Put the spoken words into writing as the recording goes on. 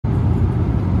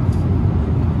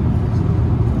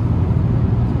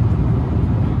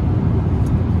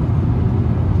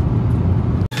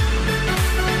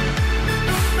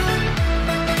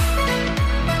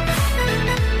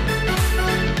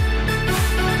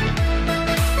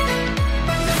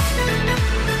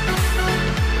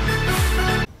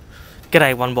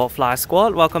G'day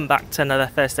OWFsquad, welcome back to another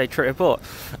Thursday trip report.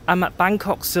 I'm at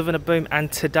Bangkok Suvarnabhumi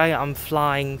and today I'm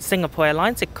flying Singapore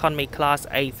Airlines Economy Class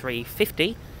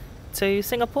A350 to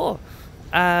Singapore.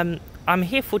 I'm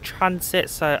here for transit,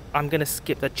 so I'm going to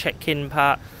skip the check-in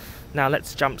part. Now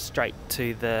let's jump straight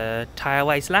to the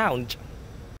Airways lounge.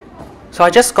 So I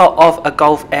just got off a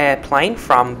Gulf airplane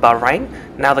from Bahrain.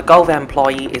 Now the Gulf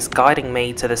employee is guiding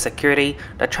me to the security,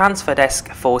 the transfer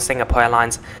desk for Singapore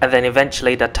Airlines, and then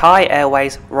eventually the Thai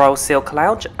Airways Royal Silk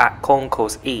Lounge at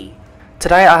Concourse E.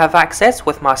 Today I have access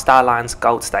with my Star Alliance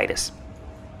Gold status.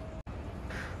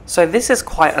 So this is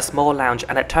quite a small lounge,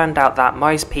 and it turned out that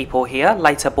most people here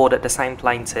later boarded the same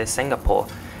plane to Singapore.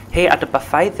 Here at the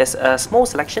buffet there's a small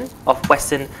selection of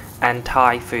Western and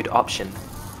Thai food options.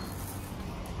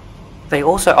 They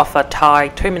also offer Thai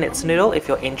 2 minutes noodle if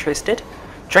you're interested.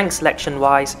 Drink selection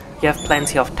wise, you have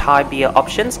plenty of Thai beer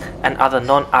options and other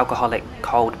non-alcoholic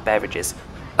cold beverages.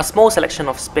 A small selection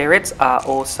of spirits are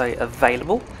also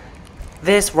available.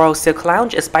 This Royal Silk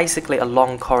Lounge is basically a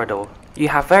long corridor. You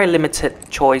have very limited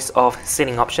choice of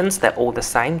seating options, they're all the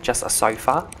same, just a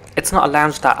sofa. It's not a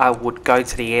lounge that I would go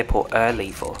to the airport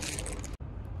early for.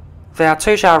 There are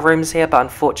 2 shower rooms here, but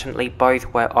unfortunately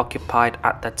both were occupied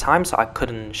at the time, so I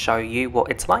couldn't show you what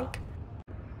it's like.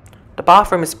 The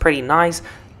bathroom is pretty nice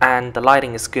and the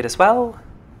lighting is good as well.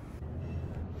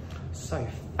 So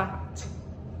fat.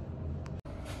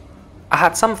 I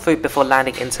had some food before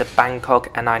landing into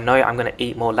Bangkok and I know I'm going to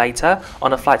eat more later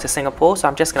on a flight to Singapore, so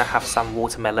I'm just going to have some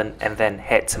watermelon and then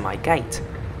head to my gate.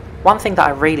 One thing that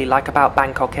I really like about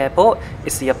Bangkok Airport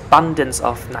is the abundance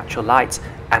of natural lights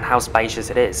and how spacious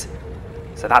it is.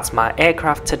 So that's my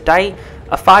aircraft today,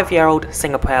 a 5-year-old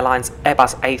Singapore Airlines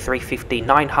Airbus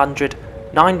A350-900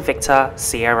 9 Victor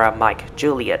Sierra Mike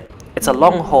Juliet. It's a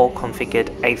long-haul configured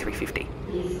A350.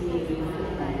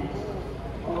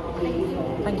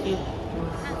 Thank you.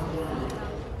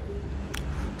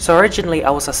 So originally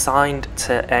I was assigned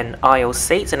to an aisle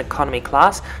seat in economy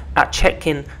class. At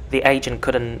check-in, the agent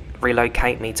couldn't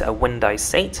relocate me to a window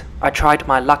seat. I tried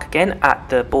my luck again at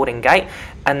the boarding gate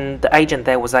and the agent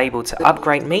there was able to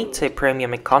upgrade me to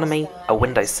premium economy, a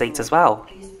window seat as well.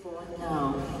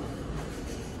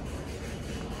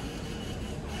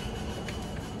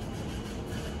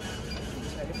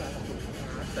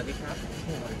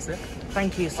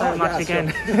 Thank you so much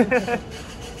again. Sure.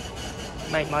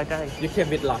 Make my day. You came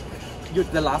with luck. You're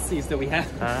the last seats that we have.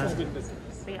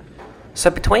 So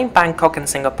between Bangkok and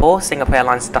Singapore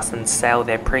Airlines doesn't sell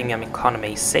their premium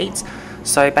economy seats.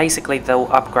 So basically they'll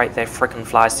upgrade their frequent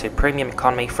flights to premium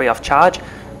economy free of charge,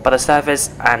 but the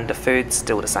service and the food's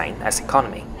still the same as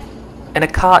economy. In a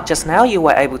cart just now you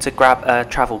were able to grab a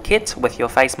travel kit with your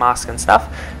face mask and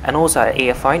stuff, and also an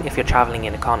earphone if you're traveling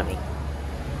in economy.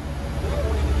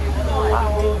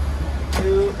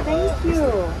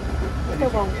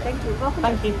 Thank you.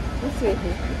 Thank you.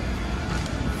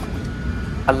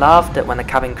 I loved it when the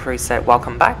cabin crew said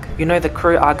welcome back. You know the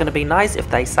crew are going to be nice if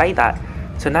they say that.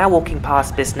 So now walking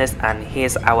past business and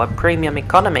here's our premium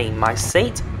economy, my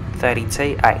seat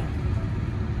 32A.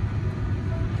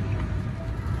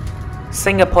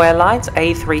 Singapore Airlines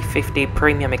A350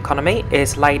 Premium Economy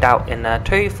is laid out in a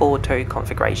 242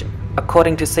 configuration.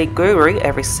 According to Seat Guru,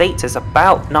 every seat is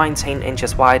about 19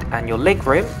 inches wide and your leg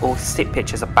room or seat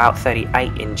pitch is about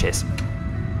 38 inches.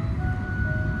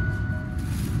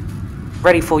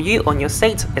 Ready for you on your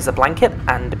seat is a blanket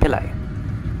and a pillow.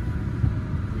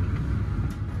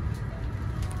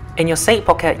 In your seat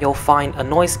pocket you'll find a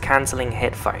noise cancelling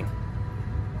headphone.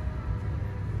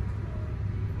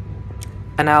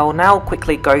 And I'll now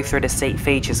quickly go through the seat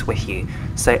features with you.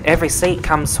 So every seat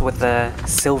comes with a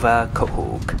silver coat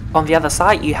hook. On the other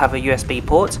side you have a USB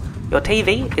port. Your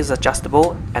TV is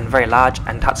adjustable and very large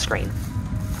and touchscreen.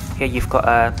 Here you've got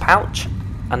a pouch,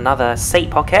 another seat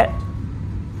pocket.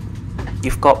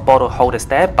 You've got bottle holders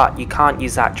there, but you can't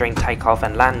use that during takeoff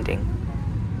and landing.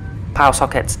 Power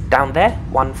sockets down there,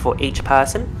 one for each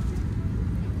person.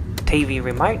 TV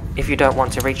remote if you don't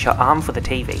want to reach your arm for the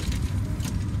TV.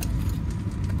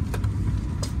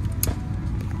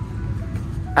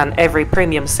 And every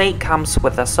premium seat comes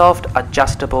with a soft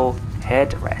adjustable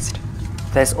headrest.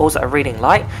 There's also a reading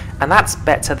light, and that's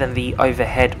better than the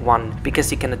overhead one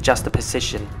because you can adjust the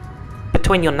position.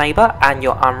 Between your neighbour and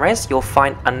your armrest, you'll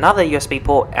find another USB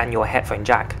port and your headphone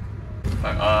jack.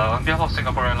 On behalf of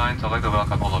Singapore Airlines, I'd like to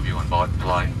welcome all of you on board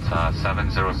flight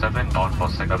 707 bound for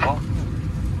Singapore.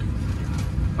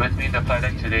 With me in the flight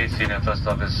deck today is Senior First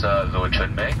Officer Lo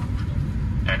Chun Mei.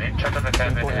 And in charge of the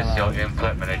cabin is your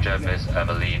in-flight manager, Ms.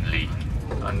 Evelyn Lee.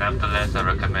 Nevertheless, I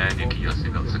recommend you keep your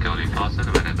seatbelt securely fastened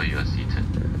whenever you are seated.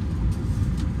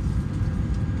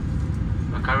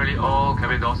 Currently all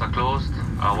cabin doors are closed.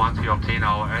 Once we obtain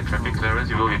our air traffic clearance,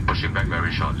 we will be pushing back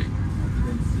very shortly.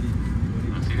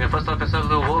 Senior First Officer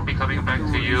Lu will be coming back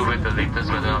to you with the latest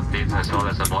weather updates as well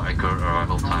as a more accurate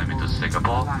arrival time into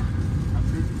Singapore.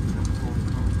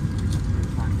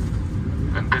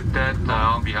 And with that,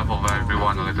 on behalf of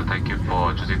everyone, I'd like to thank you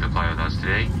for choosing to fly with us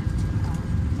today.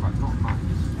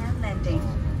 And landing.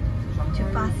 To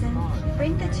fasten,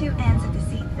 bring the two ends of the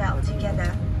seat belt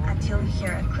together until you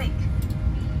hear a click.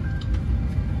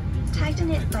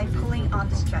 Tighten it by pulling on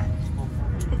the strap.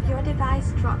 If your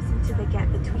device drops into the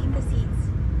gap between the seats,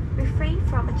 refrain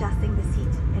from adjusting the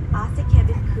seat and ask the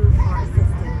cabin crew for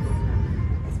assistance.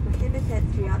 It's prohibited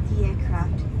throughout the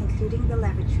aircraft, including the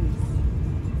lavatories.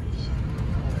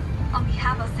 On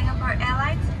behalf of Singapore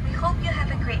Airlines, we hope you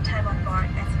have a great time on board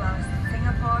as well as in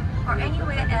Singapore or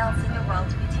anywhere else in the world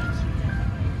we take you.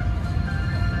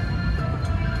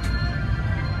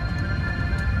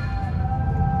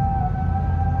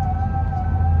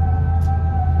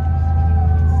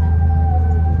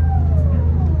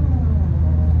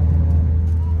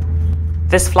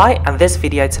 This flight and this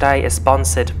video today is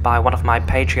sponsored by one of my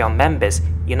Patreon members.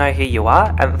 You know who you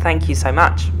are, and thank you so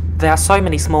much. There are so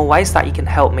many small ways that you can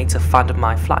help me to fund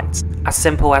my flights. As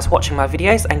simple as watching my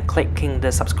videos and clicking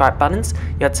the subscribe buttons,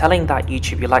 you're telling that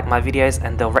YouTube you like my videos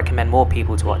and they'll recommend more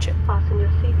people to watch it. Fasten your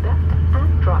seatbelt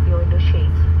and drop your window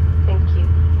shades. Thank you.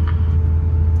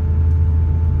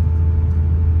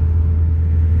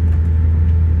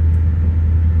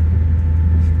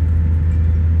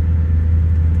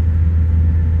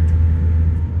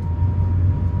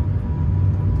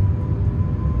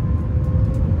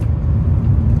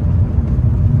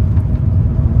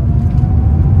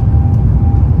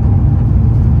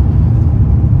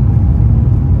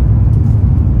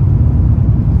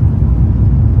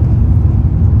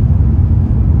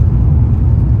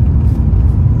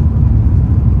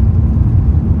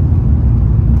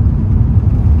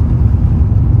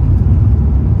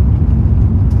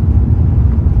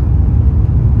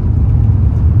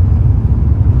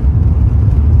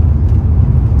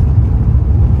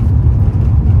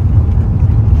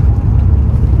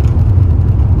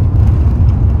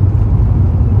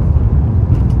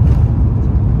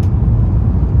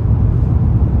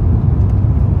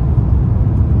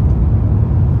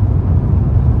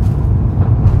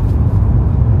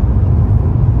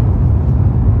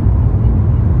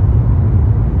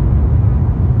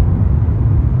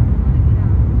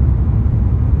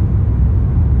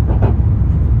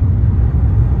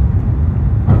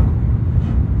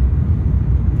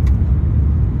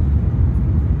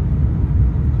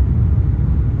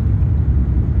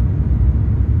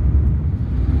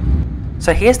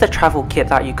 So here's the travel kit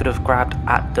that you could have grabbed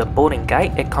at the boarding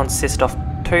gate. It consists of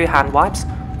 2 hand wipes,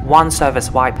 1 surface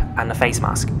wipe and a face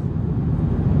mask.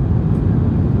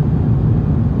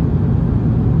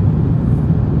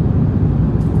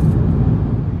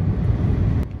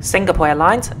 Singapore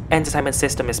Airlines entertainment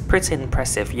system is pretty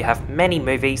impressive. You have many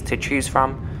movies to choose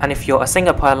from, and if you're a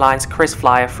Singapore Airlines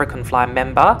KrisFlyer frequent flyer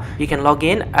member, you can log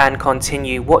in and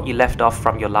continue what you left off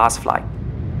from your last flight.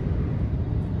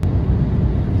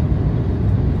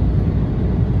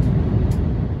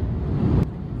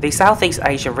 The Southeast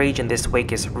Asia region this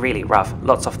week is really rough,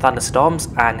 lots of thunderstorms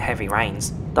and heavy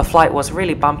rains. The flight was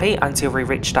really bumpy until we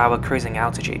reached our cruising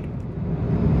altitude.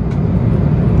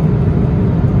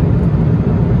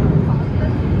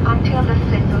 Until the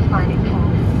signal sign is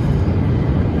off.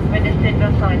 When the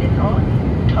signal sign is on,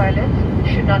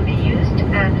 toilets should not be used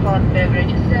and hot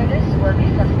beverage service will be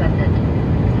suspended.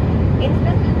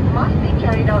 Infants must be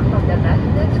carried out from their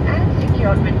bassinets and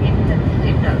secured with infant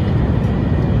seatbelt.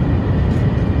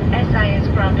 SI is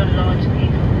proud to launch the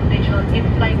digital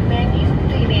in-flight menu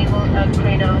to enable a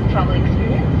greater travel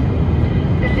experience.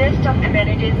 The list of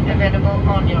amenities available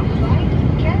on your flight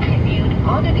can be viewed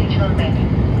on the digital menu.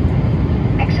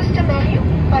 Access the menu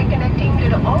by connecting to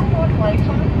the onboard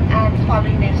Wi-Fi and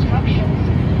following the instructions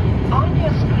on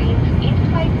your screen's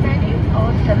in-flight menu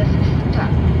or services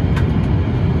tab.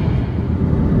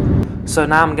 So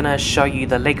now I'm gonna show you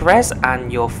the leg rest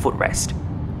and your footrest.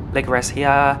 Leg rest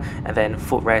here and then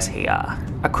footrest here.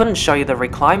 I couldn't show you the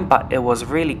recline, but it was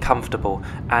really comfortable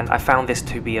and I found this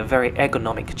to be a very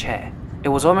ergonomic chair. It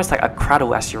was almost like a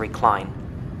cradle as you recline.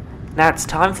 Now it's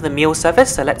time for the meal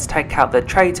service, so let's take out the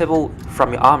tray table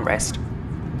from your armrest.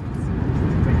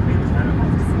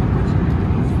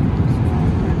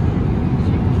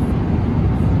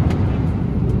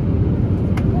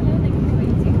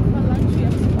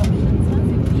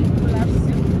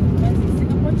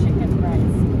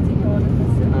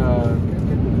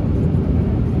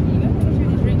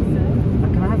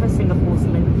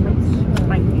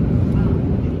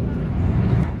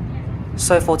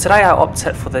 So for today I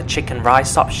opted for the chicken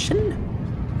rice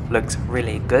option. Looks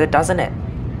really good, doesn't it?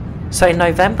 So in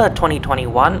November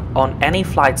 2021, on any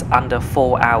flights under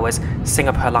 4 hours,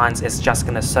 Singapore Airlines is just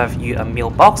going to serve you a meal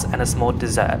box and a small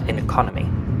dessert in economy.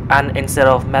 And instead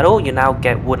of metal, you now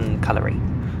get wooden cutlery.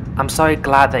 I'm so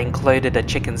glad they included the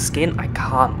chicken skin, I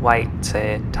can't wait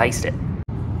to taste it.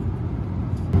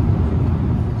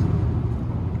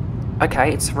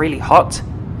 Okay, it's really hot,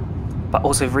 but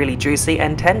also really juicy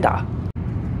and tender.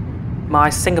 My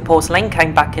Singapore sling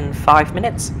came back in 5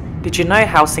 minutes. Did you know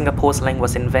how Singapore sling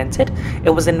was invented? It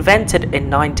was invented in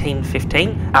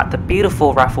 1915 at the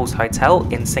beautiful Raffles Hotel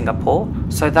in Singapore,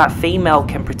 so that female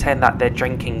can pretend that they're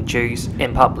drinking juice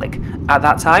in public. At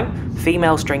that time,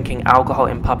 females drinking alcohol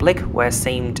in public were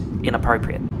seemed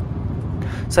inappropriate.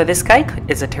 So this cake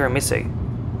is a tiramisu.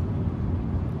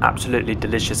 Absolutely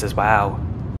delicious as well.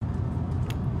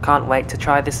 Can't wait to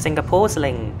try this Singapore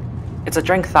sling. It's a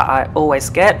drink that I always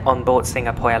get on board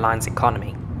Singapore Airlines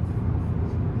economy.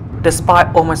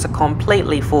 Despite almost a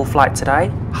completely full flight today,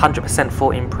 100%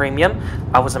 full in premium,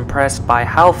 I was impressed by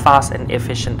how fast and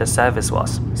efficient the service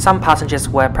was. Some passengers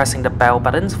were pressing the bell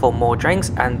buttons for more drinks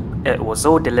and it was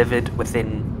all delivered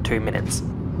within 2 minutes.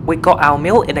 We got our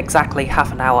meal in exactly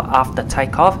half an hour after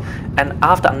takeoff, and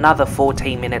after another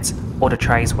 14 minutes, all the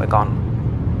trays were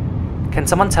gone. Can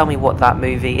someone tell me what that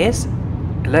movie is?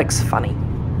 It looks funny.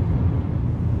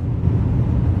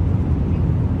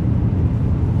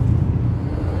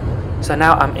 So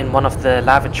now I'm in one of the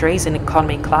lavatories in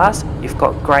economy class. You've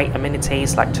got great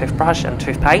amenities like toothbrush and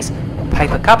toothpaste,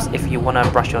 paper cups if you want to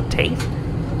brush your teeth,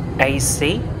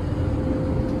 AC,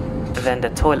 then the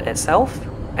toilet itself,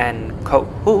 and coat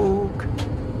hook.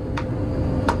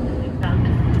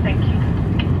 Thank you.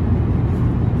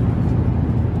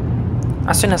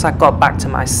 As soon as I got back to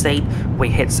my seat, we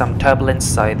hit some turbulence,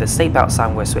 so the seatbelt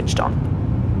sign was switched on.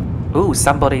 Ooh,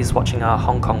 somebody's watching a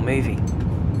Hong Kong movie.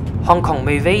 Hong Kong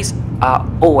movies are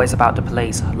always about the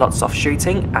police, lots of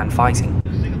shooting and fighting.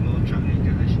 Singapore Truck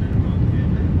International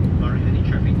Airport, barring any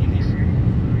traffic delays.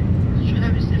 Should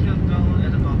have received your call at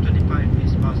about 25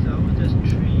 minutes past the hour. There's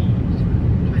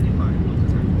 3:25 local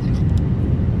time in Singapore.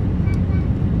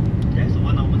 There's a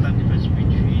 1 hour time difference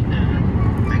between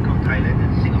Bangkok, Thailand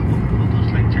and Singapore. For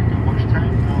those like check the watch time,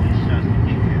 now it's just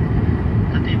looking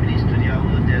at 30 minutes to the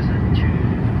hour. There's a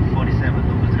 2:47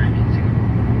 local time in Singapore.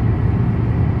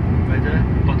 Weather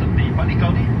reportedly partly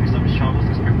cloudy with some showers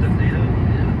expected later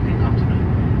in the afternoon,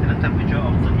 and a temperature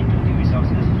of 32 degrees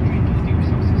Celsius to 32 degrees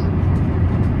Celsius.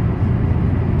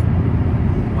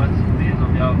 Once the end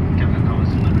of your cabin hours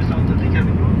soon resulted in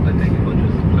cabin crew, I thank you for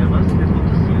choosing to fly us and hope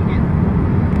to see you again.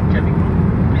 Cabin crew,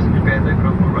 please prepare the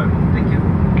aircraft for arrival. Thank you.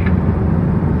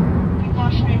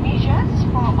 Precautionary measures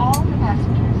for all the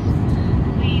passengers.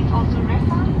 Please also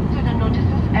refer to the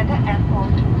notices at the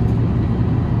airport.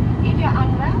 If you are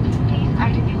unwell, please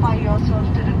identify yourself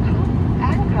to the crew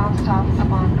and ground staff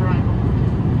upon arrival.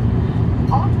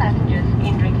 All passengers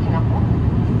entering Singapore,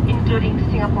 including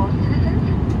Singapore citizens,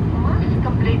 must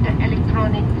complete the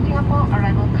electronic Singapore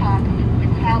arrival card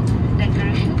with health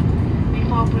declaration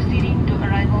before proceeding to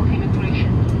arrival immigration.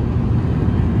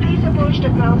 Please approach the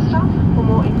ground staff for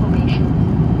more information.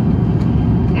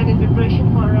 And in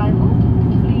preparation for arrival,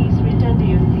 please return to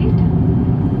your seat,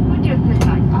 put your seat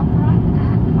back upright,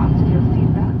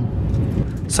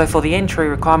 So for the entry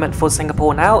requirement for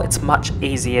Singapore now, it's much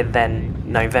easier than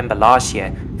November last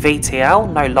year. VTL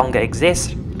no longer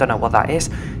exists, don't know what that is.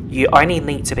 You only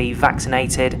need to be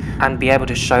vaccinated and be able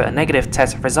to show a negative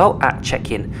test result at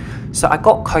check-in. So I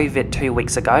got COVID 2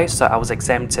 weeks ago, so I was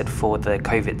exempted for the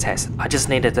COVID test. I just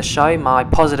needed to show my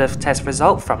positive test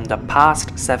result from the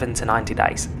past 7 to 90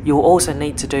 days. You will also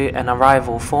need to do an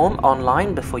arrival form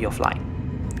online before your flight.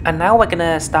 And now we're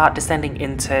gonna start descending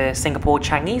into Singapore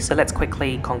Changi, so let's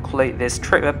quickly conclude this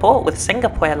trip report with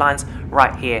Singapore Airlines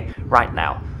right here, right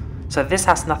now. So this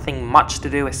has nothing much to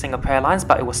do with Singapore Airlines,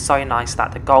 but it was so nice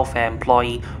that the Gulf Air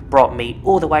employee brought me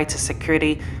all the way to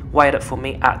security, waited for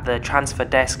me at the transfer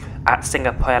desk at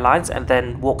Singapore Airlines, and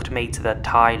then walked me to the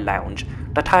Thai lounge.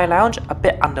 The Thai lounge, a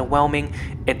bit underwhelming.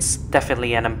 It's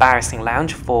definitely an embarrassing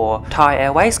lounge for Thai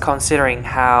Airways considering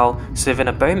how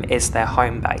Suvarnabhumi is their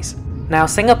home base. Now,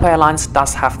 Singapore Airlines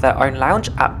does have their own lounge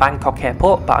at Bangkok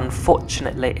Airport, but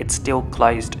unfortunately it's still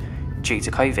closed due to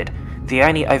COVID. The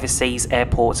only overseas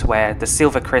airports where the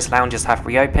Silver Chris lounges have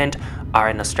reopened are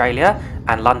in Australia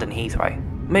and London Heathrow.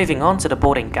 Moving on to the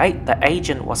boarding gate, the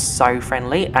agent was so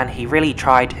friendly and he really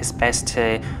tried his best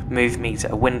to move me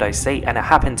to a window seat, and it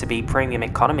happened to be premium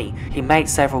economy. He made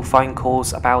several phone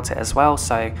calls about it as well,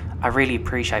 so I really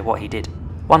appreciate what he did.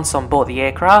 Once on board the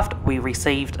aircraft, we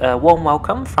received a warm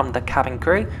welcome from the cabin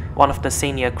crew. One of the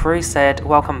senior crew said,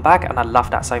 "Welcome back," and I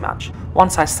loved that so much.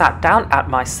 Once I sat down at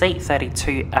my seat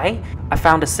 32A, I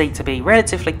found the seat to be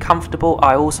relatively comfortable.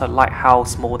 I also liked how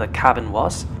small the cabin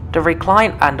was. The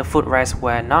recline and the footrest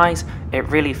were nice. It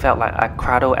really felt like a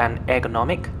cradle and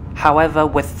ergonomic. However,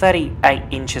 with 38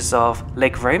 inches of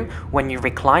legroom, when you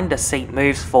recline, the seat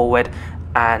moves forward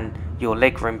and your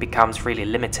legroom becomes really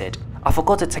limited. I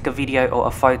forgot to take a video or a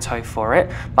photo for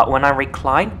it, but when I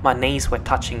reclined, my knees were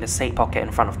touching the seat pocket in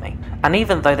front of me. And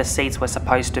even though the seats were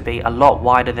supposed to be a lot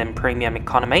wider than premium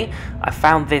economy, I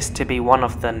found this to be one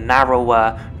of the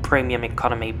narrower premium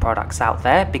economy products out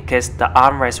there because the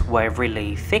armrests were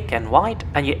really thick and wide,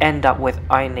 and you end up with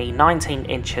only 19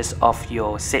 inches of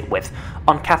your seat width.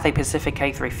 On Cathay Pacific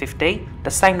A350, the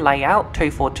same layout,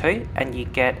 242, and you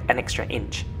get an extra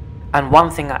inch. And one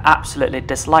thing I absolutely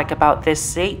dislike about this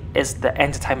seat is the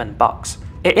entertainment box.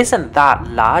 It isn't that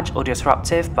large or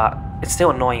disruptive, but it's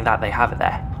still annoying that they have it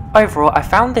there. Overall, I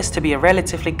found this to be a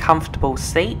relatively comfortable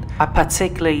seat. I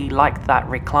particularly liked that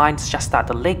recline, it's just that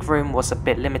the leg room was a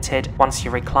bit limited once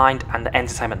you reclined, and the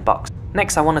entertainment box.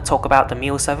 Next, I want to talk about the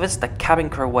meal service. The cabin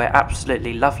crew were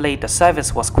absolutely lovely, the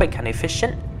service was quick and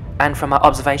efficient. And from my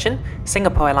observation,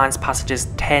 Singapore Airlines passengers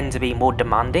tend to be more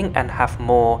demanding and have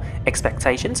more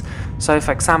expectations. So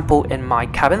for example, in my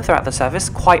cabin throughout the service,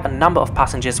 quite a number of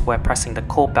passengers were pressing the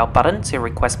call bell button to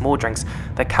request more drinks.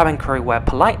 The cabin crew were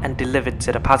polite and delivered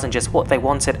to the passengers what they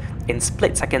wanted in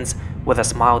split seconds with a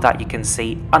smile that you can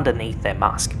see underneath their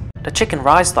mask. The chicken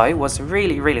rice though was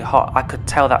really hot. I could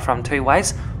tell that from two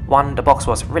ways. One, the box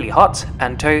was really hot,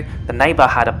 and two, the neighbor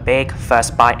had a big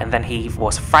first bite and then he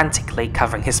was frantically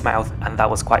covering his mouth, and that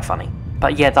was quite funny.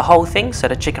 But yeah, the whole thing, so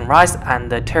the chicken rice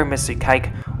and the tiramisu cake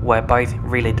were both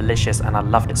really delicious and I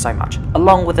loved it so much.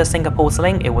 Along with the Singapore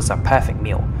sling, it was a perfect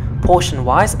meal. Portion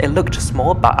wise, it looked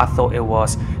small, but I thought it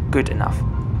was good enough.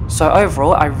 So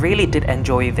overall, I really did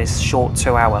enjoy this short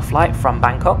 2-hour flight from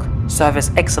Bangkok. Service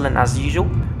excellent as usual.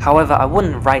 However, I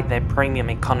wouldn't rate their premium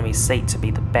economy seat to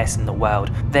be the best in the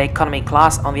world. Their economy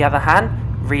class, on the other hand,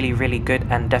 really good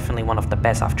and definitely one of the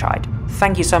best I've tried.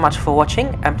 Thank you so much for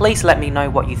watching, and please let me know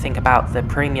what you think about the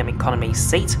premium economy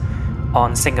seat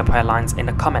on Singapore Airlines in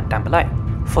the comment down below.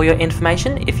 For your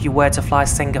information, if you were to fly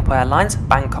Singapore Airlines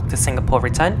Bangkok to Singapore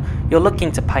return, you're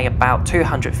looking to pay about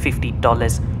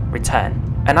 $250 return.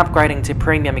 And upgrading to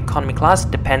premium economy class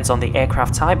depends on the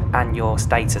aircraft type and your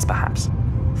status perhaps.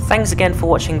 Thanks again for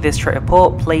watching this trip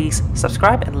report. Please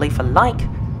subscribe and leave a like,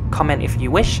 comment if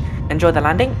you wish, enjoy the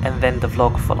landing and then the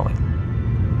vlog following.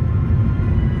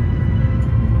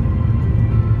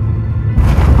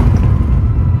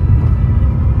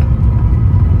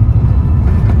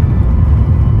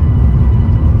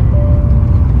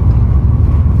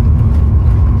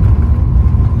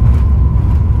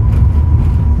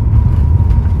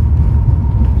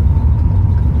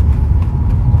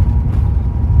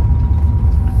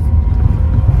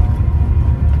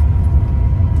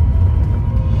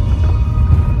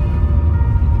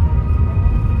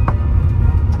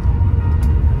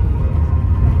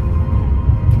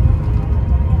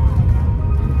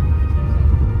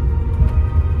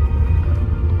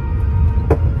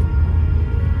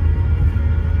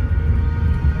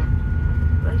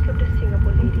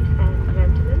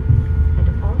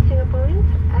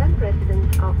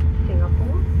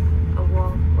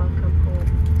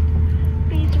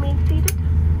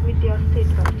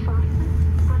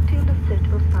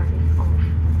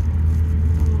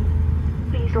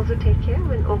 Also take care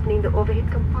when opening the overhead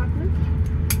compartments,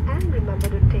 and remember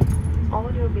to take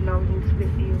all your belongings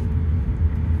with you.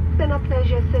 It's been a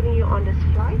pleasure serving you on this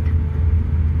flight.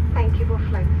 Thank you for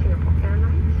flying Singapore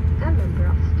Airlines, a member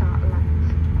of Star Alliance.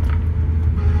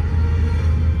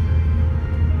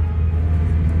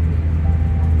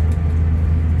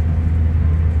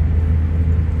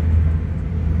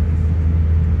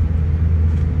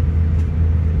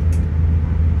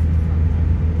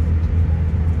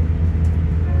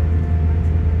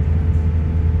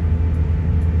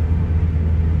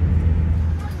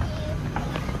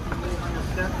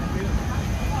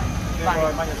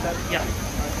 Yeah.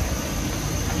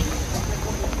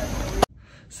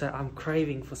 So I'm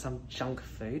craving for some junk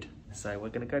food, so we're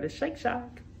gonna go to Shake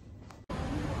Shack.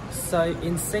 So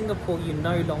in Singapore, you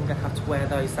no longer have to wear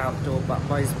those outdoor, but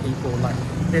most people, like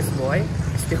this boy,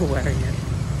 are still wearing it.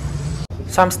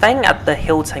 So I'm staying at the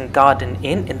Hilton Garden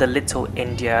Inn in the Little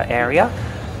India area.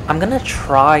 I'm gonna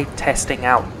try testing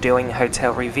out doing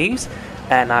hotel reviews,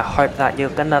 and I hope that you're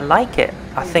gonna like it.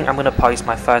 I think I'm gonna post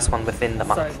my first one within the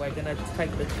month. So we're gonna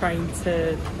take the train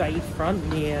to Bayfront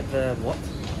near the what?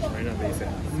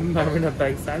 Marina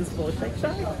Bay Sands for a Shake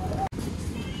Shack.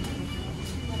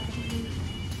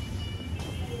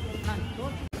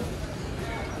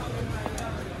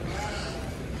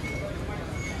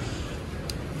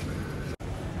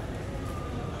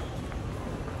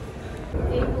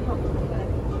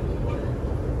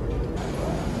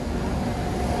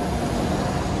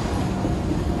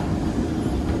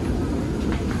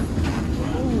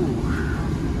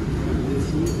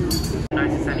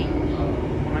 Nice and sunny.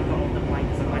 When I got off the plane,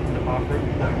 so I went to the bathroom.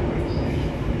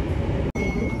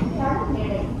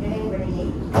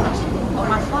 On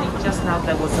my flight just now,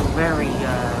 there was a very.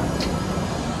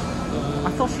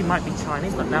 I thought she might be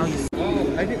Chinese, but now you.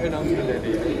 Oh, I didn't announce the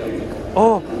lady.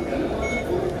 Oh,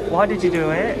 why did you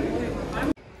do it?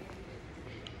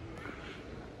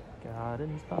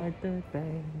 Gardens by the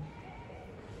bay.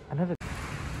 I never.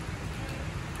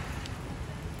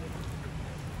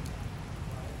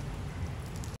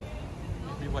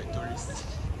 White tourists.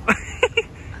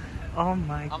 Oh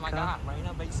my god. Oh my god,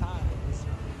 Marina Bay Sands.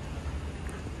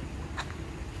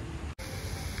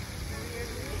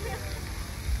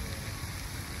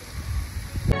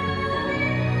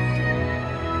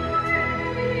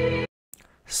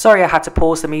 Sorry I had to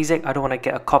pause the music, I don't want to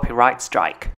get a copyright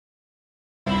strike.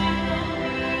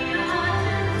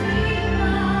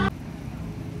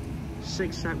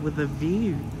 Shake Shack with a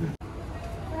view.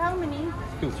 How many?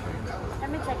 Let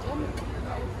me check in.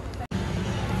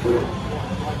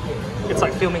 It's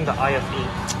like filming the Eye of E.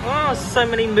 Oh, so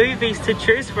many movies to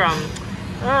choose from.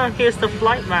 Oh, here's the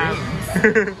flight map.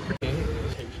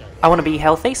 I want to be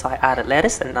healthy, so I added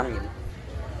lettuce and onion.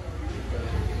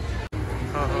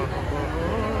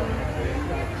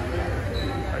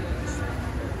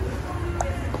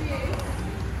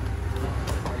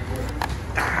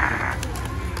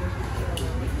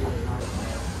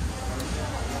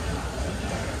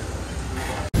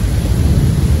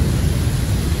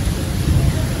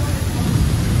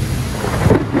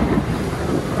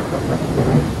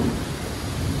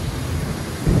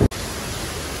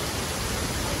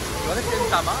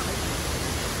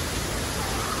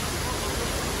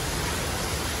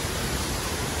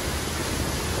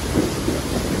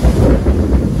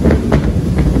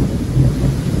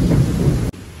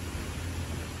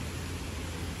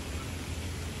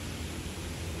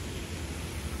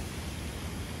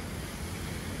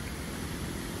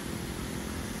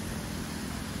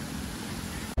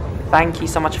 Thank you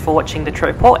so much for watching the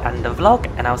trip report and the vlog,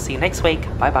 and I'll see you next week.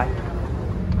 Bye bye.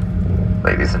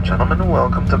 Ladies and gentlemen,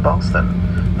 welcome to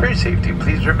Boston. For your safety,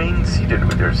 please remain seated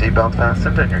with your seatbelt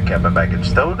fastened and your cabin baggage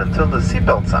stowed until the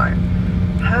seatbelt sign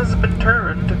has been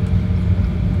turned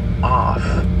off.